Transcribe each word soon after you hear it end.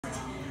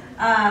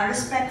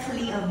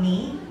respectfully of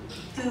me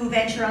to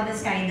venture on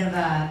this kind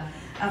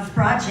of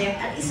project.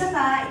 At isa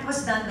pa, it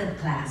was done with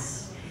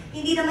class.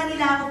 Hindi naman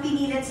nila ako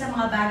pinilit sa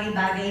mga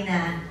bagay-bagay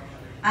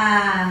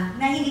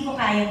na hindi ko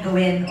kayang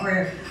gawin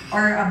or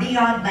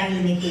beyond my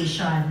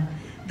limitation.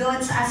 Doon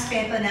sa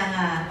aspeto ng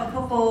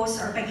pagpo-post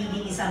or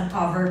pagiging isang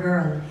cover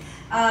girl.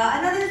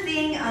 Another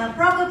thing,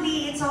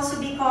 probably it's also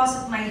because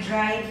of my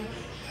drive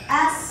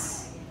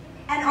as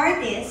an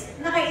artist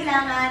na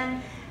kailangan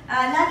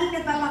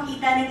laging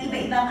nagpapakita ng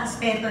iba-ibang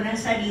aspeto ng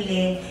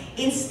sarili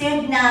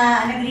instead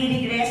na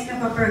nagre-regress,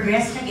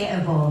 nagpa-progress,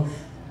 nag-e-evolve.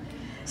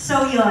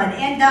 So yun.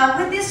 And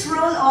with this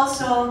role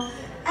also,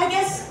 I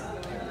guess,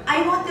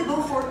 I want to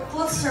go for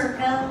full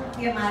circle,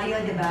 Kuya Mario,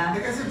 di ba?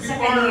 Kasi sa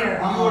before, career.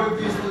 you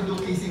refused to do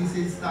kissing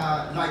scenes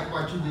na like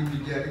what you did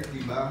with Jeric,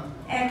 di ba?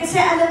 Kasi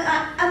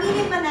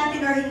aminin man natin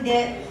or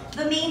hindi,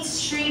 the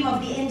mainstream of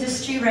the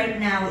industry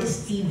right now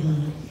is TV.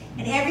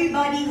 And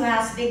everybody who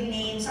has big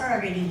names are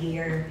already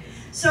here.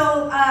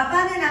 So,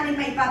 paano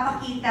namin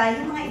maipapakita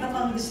yung mga iba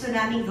pang gusto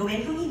namin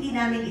gawin kung hindi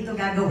namin ito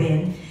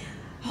gagawin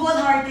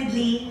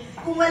wholeheartedly?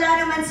 Kung wala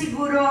naman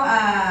siguro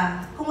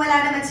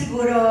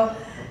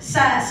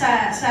sa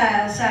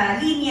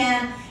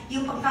linya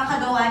yung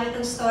pagkakagawa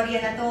nitong storya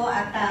na to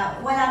at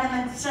wala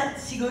naman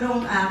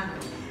sigurong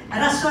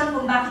rason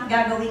kung bakit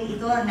gagawin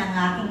ito ng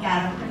aking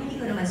character, hindi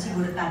ko naman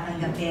siguro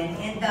tatanggapin.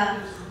 And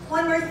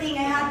one more thing,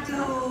 I had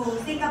to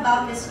think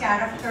about this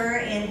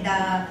character and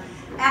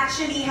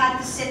actually had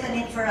to sit on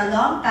it for a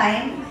long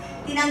time.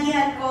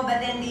 Tinanggihan ko, but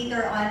then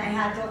later on, I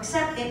had to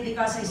accept it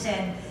because I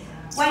said,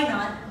 why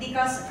not?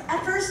 Because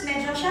at first,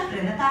 medyo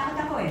syempre, natakot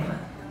ako eh.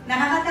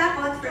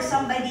 Nakakatakot for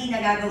somebody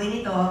na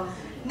gagawin ito,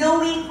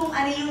 knowing kung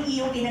ano yung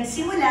iyong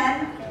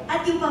pinagsimulan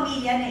at yung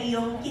pamilya na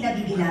iyong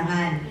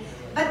kinabibilangan.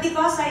 But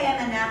because I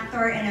am an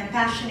actor and I'm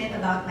passionate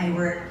about my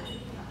work,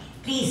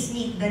 please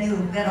meet the new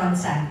Veron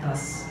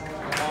Santos.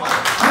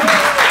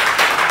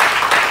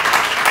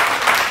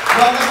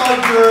 What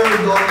about your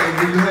daughter?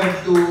 Did you have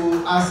to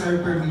ask her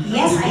permission?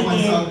 Yes, did you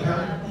consult did.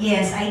 her?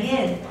 Yes, I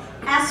did.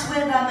 As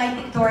with my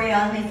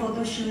pictorial, my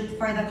photo shoot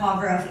for the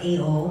cover of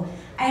AO,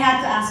 I had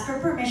to ask her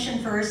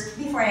permission first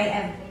before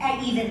I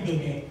even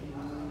did it.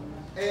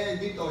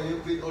 Dito,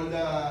 with all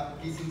the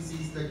kissing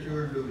scenes that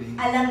you're doing?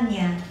 Alam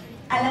niya.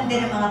 Alam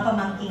din ng mga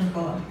pamangking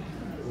ko.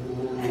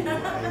 Oh,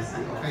 I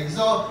see. Okay,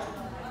 so,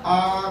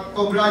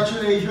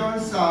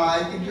 congratulations.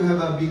 I think you have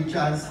a big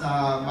chance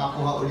na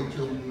makuha ulit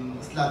yung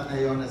slot na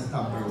yun as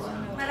number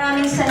 1.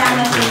 Maraming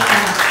salamat din.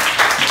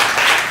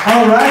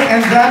 All right,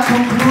 and that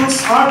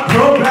concludes our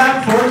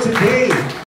program for today.